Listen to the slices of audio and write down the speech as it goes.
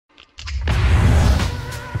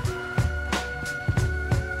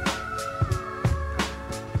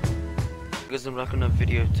guys, I'm back on a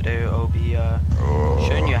video today. I'll be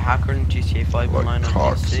showing you a hacker in GTA 5 online on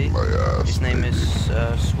PC. His name is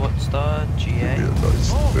SWATstar GA.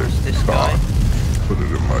 It's this guy. Put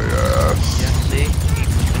it in my ass. Yeah, see? He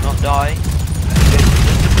cannot die.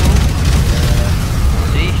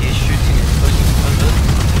 See? He's shooting his fucking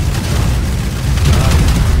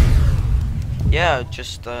under. Yeah,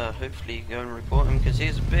 just hopefully go and report him because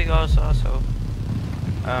he's a big ass asshole.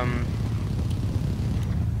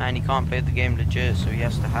 And he can't play the game legit, so he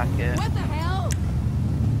has to hack it. What the hell?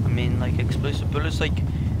 I mean, like, explosive bullets, like,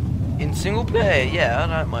 in single player, yeah,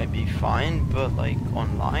 that might be fine, but, like,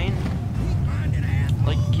 online,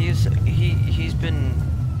 like, he's been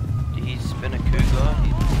a cougar.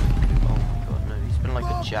 Oh my god, no, he's been like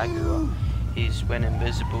a jaguar. He's went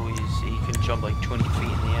invisible. He can jump like 20 feet in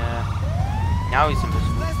the air. Now he's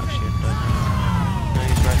invisible. Actually, I don't know. No,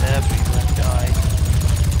 he's right there, but he won't die.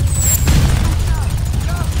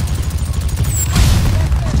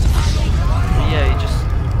 Yeah,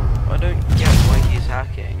 I don't get why he's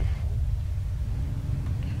hacking.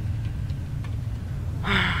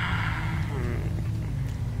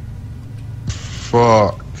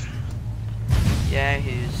 Fuck. Yeah,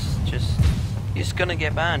 he's gonna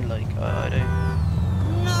get banned, like, I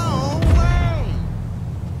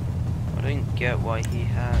don't get why he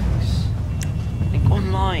hacks. Like,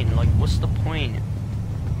 online, like, what's the point?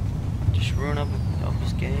 Just ruin up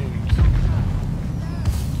his games.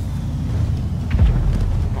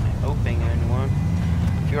 Helping anyone.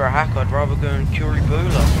 If you're a hacker, I'd rather go and kill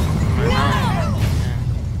Ebola.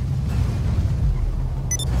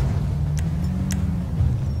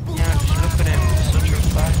 Yeah, just look at him. He's such a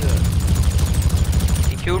faggot.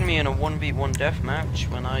 He killed me in a 1v1 deathmatch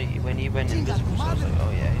when he went invisible. So I was like,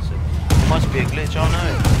 oh yeah, it must be a glitch. Oh no.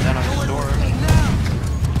 Then I saw him.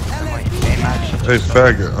 Like, game action. Hey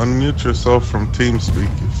faggot, unmute yourself from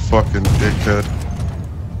TeamSpeak, you fucking dickhead.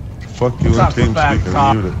 Fuck you in TeamSpeak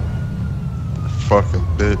and mute it. Fucking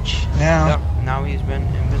bitch. Yeah. Yep, now he's been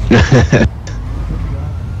invisible.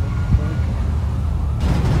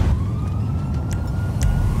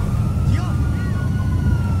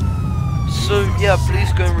 So yeah,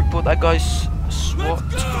 please go and report that guy's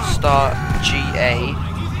SWATstar GA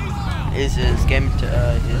is his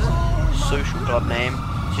his social club name.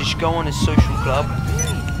 So you should go on his social club,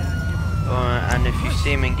 and if you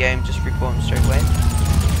see him in game, just report him straight away.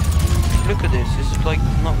 Look at this. This is like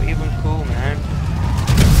not even cool, man.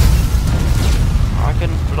 I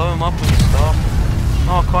can blow him up and stuff.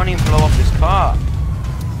 Oh, I can't even blow up his car.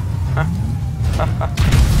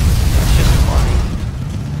 That's just funny.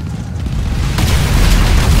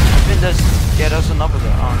 I think there's another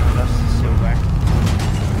guy. Oh no, that's the silver.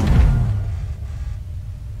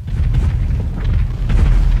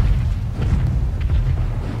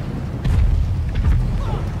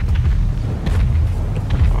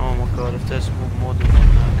 Oh my god, if there's more than one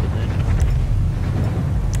hacker, then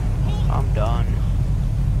I'm done.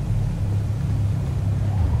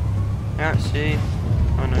 Yeah, see?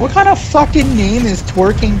 Oh, no. What kind of fucking name is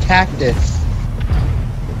Twerking Cactus?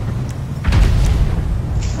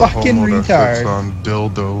 Fucking Homo that fits retard. on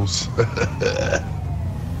dildos. Oh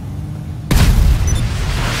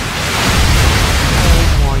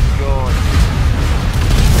my god.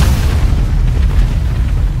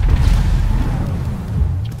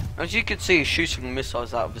 As you can see, he's shooting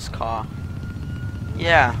missiles out of his car.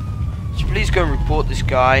 Yeah. So please go and report this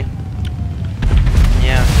guy.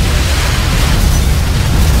 Yeah.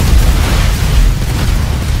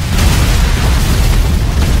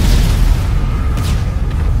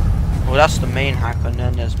 Well, that's the main hacker, and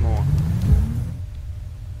then there's more.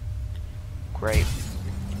 Great.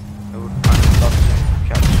 I would kind of love to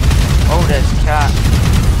catch. Oh, there's Cat.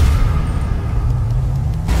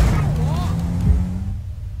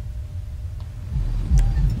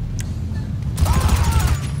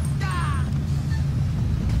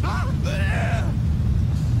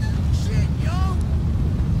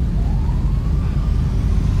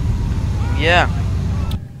 Yeah.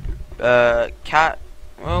 Cat.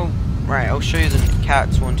 Well, right. I'll show you the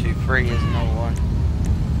Cats 1, 2, 3 is another one.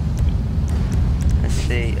 Let's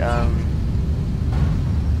see.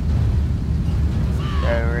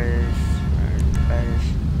 There is.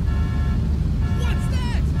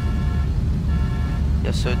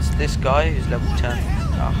 Yeah. So it's this guy who's level 10.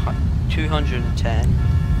 210.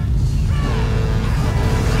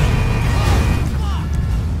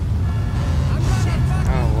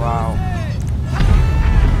 Oh wow.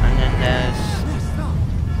 And then there's,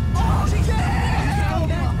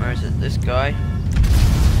 where is it? This guy.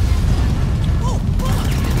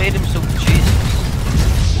 He's made himself Jesus.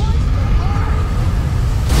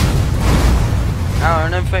 Oh, I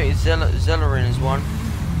don't think Zellerin is one.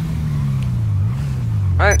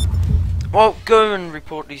 Right. Well, go and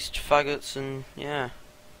report these faggots and yeah.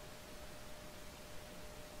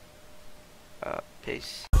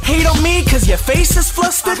 Peace. Hate on me cause your face is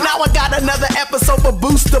flustered. Now I got another episode for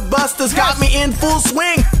Booster Busters. Got me in full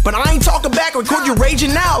swing, but I ain't talking back. Record you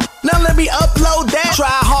raging now. Now let me upload that. Try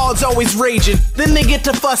hard's always raging, then they get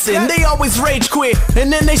to fussing. They always rage quit,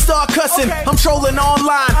 and then they start cussing. I'm trolling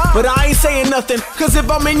online, but I ain't saying nothing. Cause if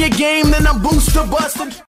I'm in your game, then I'm Booster Busting.